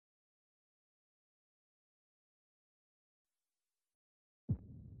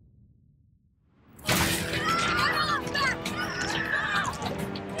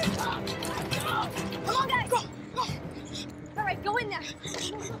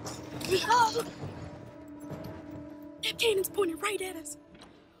Oh. That cannon's pointing right at us.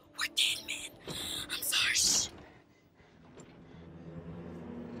 We're dead, man. I'm sorry. Shh.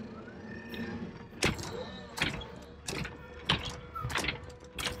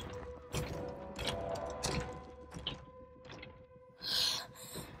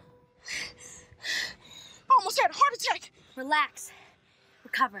 I almost had a heart attack. Relax.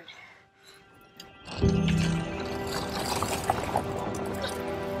 We're covered.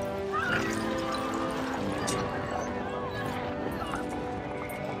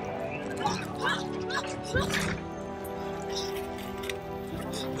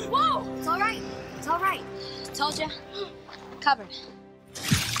 Whoa! It's all right. It's all right. Told you. Covered.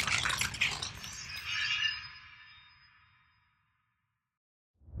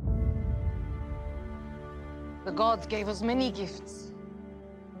 The gods gave us many gifts.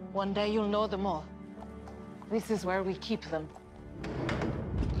 One day you'll know them all. This is where we keep them.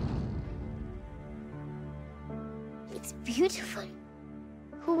 It's beautiful.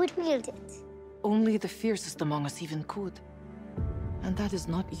 Who would wield it? Only the fiercest among us even could. And that is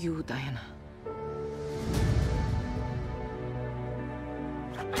not you, Diana.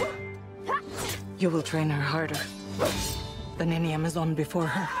 You will train her harder than any Amazon before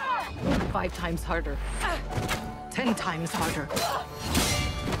her. 5 times harder. 10 times harder.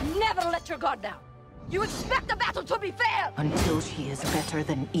 Never let your guard down. You expect the battle to be fair! Until she is better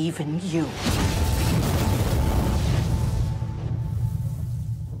than even you.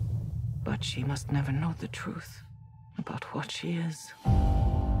 But she must never know the truth about what she is.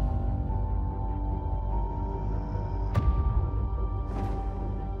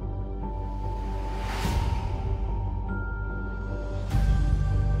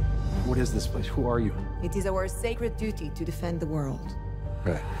 What is this place? Who are you? It is our sacred duty to defend the world.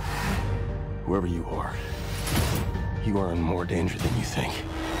 Right. Whoever you are in more danger than you think.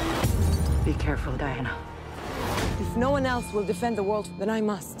 Be careful, Diana. If no one else will defend the world, then I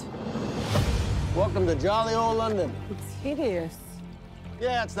must. Welcome to jolly old London. It's hideous.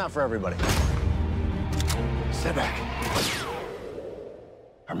 Yeah, it's not for everybody. Step back.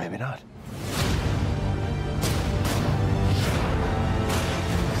 Or maybe not.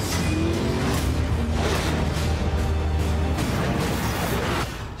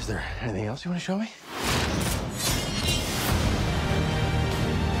 Is there anything else you want to show me?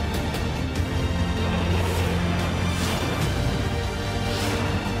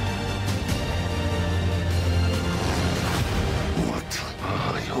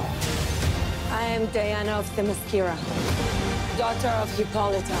 I am Diana of Themyscira, daughter of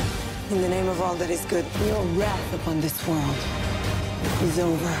Hippolyta. In the name of all that is good, your wrath upon this world is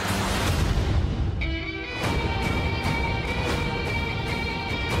over.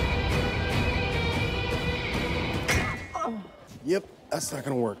 Yep, that's not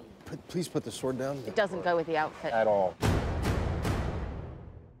gonna work. Please put the sword down. It doesn't go with the outfit. At all.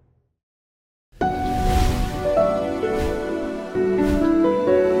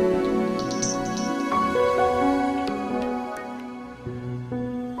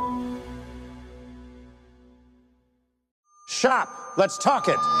 Shop. Let's talk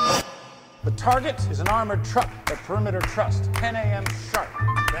it. The target is an armored truck at Perimeter Trust. 10 a.m. sharp.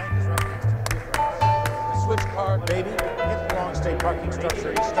 Bank is right next to it. The switch car, baby. Hit the long stay parking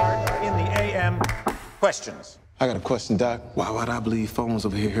structure. Start in the a.m. Questions. I got a question, Doc. Why'd I believe phones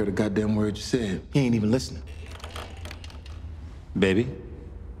over here heard the goddamn word you said? He ain't even listening. Baby?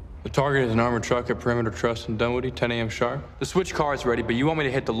 The target is an armored truck at Perimeter Trust in Dunwoody, 10 a.m. sharp. The switch car is ready, but you want me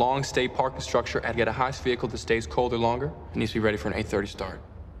to hit the long stay parking structure and get a heist vehicle that stays colder longer? It needs to be ready for an 8:30 start.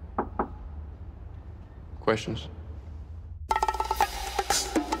 Questions?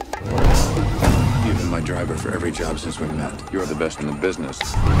 You've been my driver for every job since we met. You're the best in the business.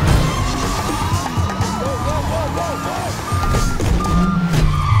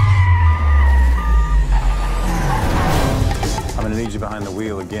 I'm gonna need you behind the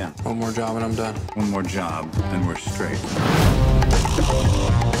wheel again. One more job and I'm done. One more job, and we're straight.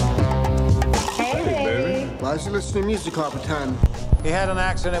 Hey, baby. Why is he listening to music all the time? He had an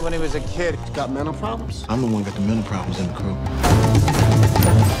accident when he was a kid. He's got mental problems. I'm the one got the mental problems in the crew.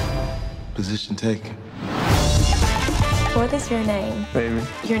 Position taken. What is your name? Baby.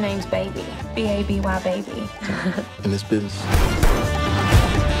 Your name's Baby. B-A-B-Y, baby. In this business,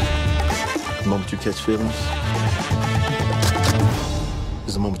 the moment you catch feelings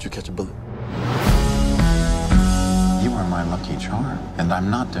is the moment you catch a bullet. You are my lucky charm, and I'm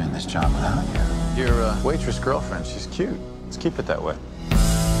not doing this job without you. Your waitress girlfriend, she's cute. Let's keep it that way.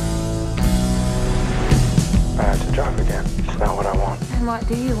 I have to drive again. It's not what I want. And what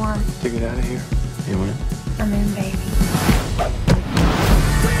do you want? To get out of here. You win. I'm in, baby.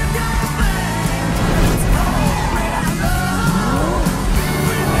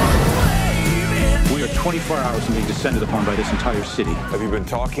 24 hours from being descended upon by this entire city. Have you been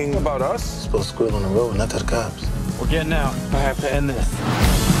talking about us? Supposed to squeal on the road, not to the cops. We're getting out. I have to end this.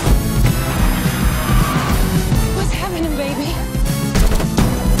 What's happening, baby?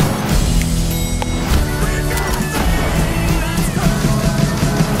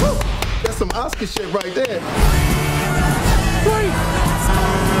 That's some Oscar shit right there.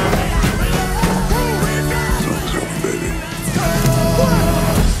 Something's up, baby.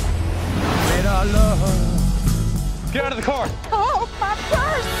 Get out of the car. Oh, my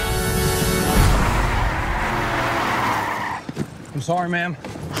purse! I'm sorry, ma'am.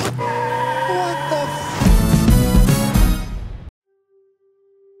 What the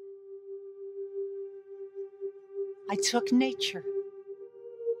I took nature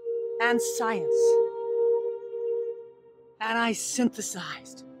and science and I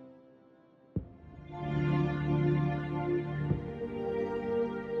synthesized.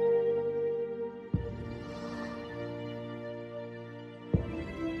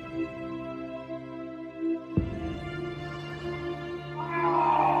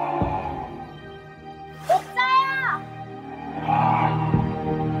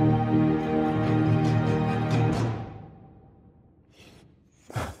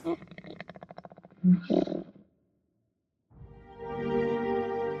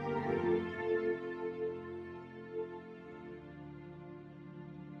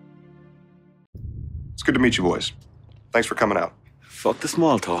 It's good to meet you boys. Thanks for coming out. Fuck the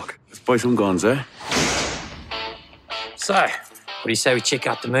small talk. Let's buy some guns, eh? So, what do you say we check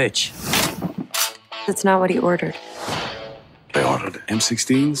out the merch? That's not what he ordered. They ordered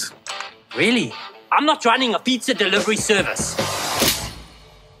M16s? Really? I'm not running a pizza delivery service.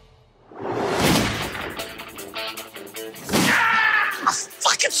 A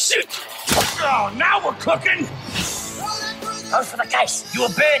fucking suit! Oh, now we're cooking! Go for the case. You're a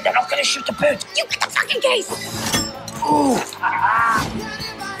bird. They're not going to shoot the bird. You get the fucking case! Ooh!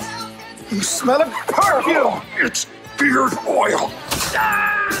 You smell it? Perfume! It's beard oil!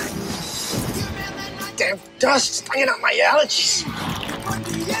 Damn dust bringing out my allergies.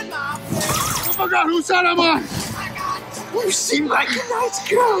 I forgot whose side I'm on! You seem like a nice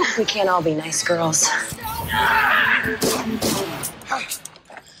girl. We can't all be nice girls.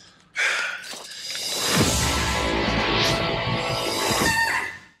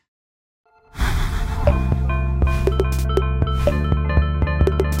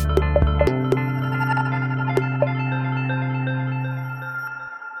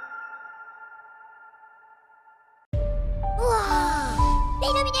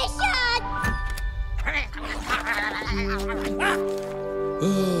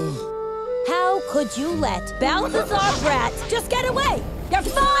 How could you let Balthazar Brat just get away? You're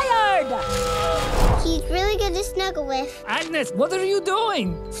fired! He's really good to snuggle with. Agnes, what are you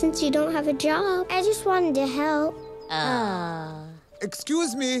doing? Since you don't have a job, I just wanted to help.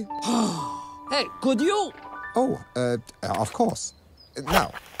 Excuse me. Hey, could you? Oh, of course.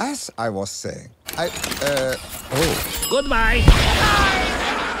 Now, as I was saying, Goodbye.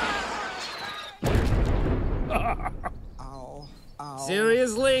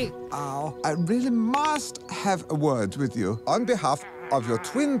 Seriously? Ow. I really must have a word with you on behalf of your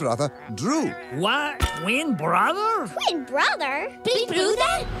twin brother, Drew. What? Twin brother? Twin brother? Big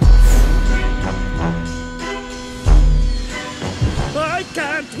brother? I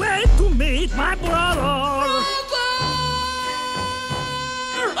can't wait to meet my brother!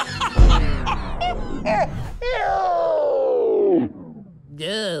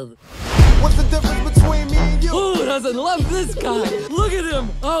 Dude. What's the difference between me and you? Who doesn't love this guy? Look at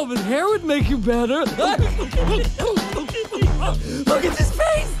him! Oh, but hair would make you better. Look at his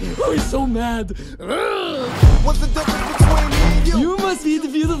face! Oh, he's so mad. What's the difference between me and you? You must be the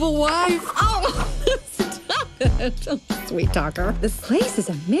beautiful wife. Oh, stop it. Sweet talker. This place is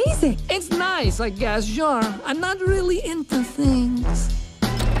amazing. It's nice, I guess, sure. I'm not really into things.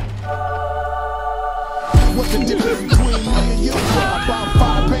 What's the difference between me and you? About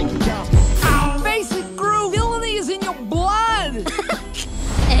 5 bank accounts. Basic groove. Villainy is in your blood.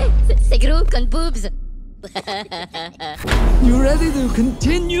 C'est groove con boobs. You ready to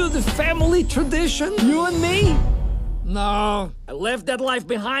continue the family tradition? You and me? No, I left that life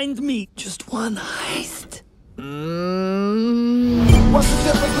behind me. Just one heist. What's the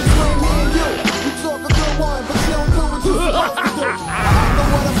difference between me and you? You talk a good one, but you don't do what you're supposed to do. I know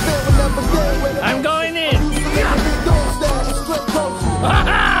what I feel when I'm there with it. I'm going in.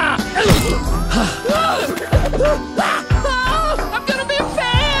 I'm gonna be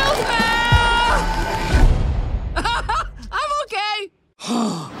failed. I'm okay.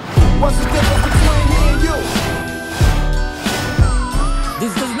 What's the difference between me and you?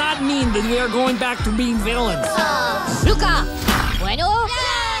 This does not mean that we are going back to being villains. Luca! Bueno?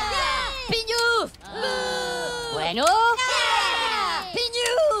 Pignouf! Bueno?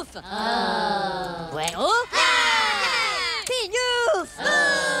 Pignouf! Bueno? Pignouf!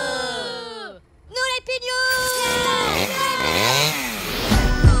 Nous les pignoufs!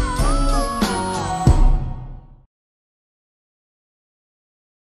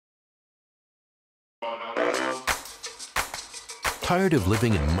 Tired of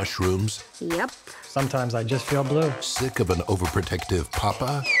living in mushrooms? Yep. Sometimes I just feel blue. Sick of an overprotective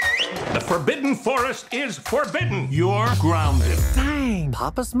papa? The Forbidden Forest is forbidden. You're grounded. Dang,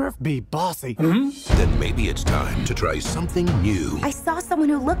 Papa Smurf be bossy. Then maybe it's time to try something new. I saw someone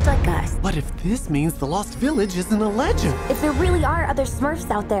who looked like us. What if this means the Lost Village isn't a legend? If there really are other Smurfs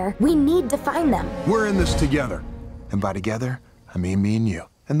out there, we need to find them. We're in this together. And by together, I mean me and you.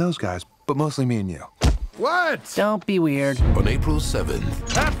 And those guys, but mostly me and you. What? Don't be weird. On April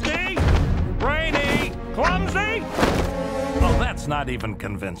 7th. Hefty, brainy, clumsy. Oh, that's not even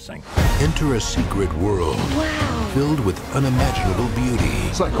convincing. Enter a secret world. Wow. Filled with unimaginable beauty.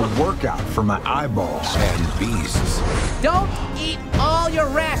 It's like a workout for my eyeballs. And beasts. Don't eat all your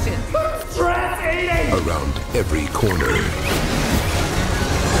rations. Rat eating! Around every corner.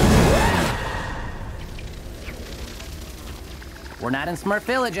 We're not in Smurf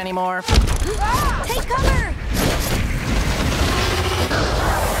Village anymore. Take cover!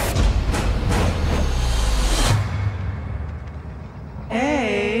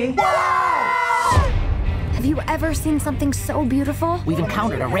 Hey! Have you ever seen something so beautiful? We've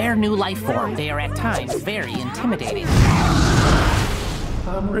encountered a rare new life form. They are at times very intimidating.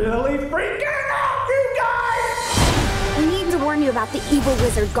 I'm really freaking out, you guys! We need to warn you about the evil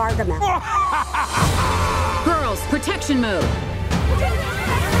wizard Gargamel. Girls, protection mode.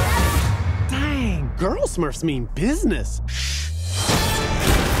 Dang, girl Smurfs mean business.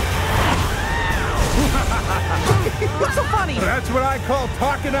 What's so funny? That's what I call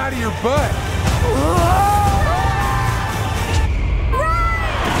talking out of your butt.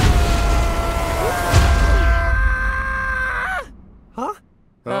 Huh?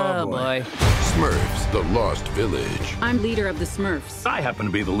 Oh boy. Smurfs, the Lost Village. I'm leader of the Smurfs. I happen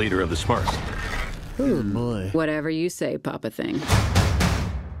to be the leader of the Smurfs. Oh boy. Whatever you say, Papa Thing.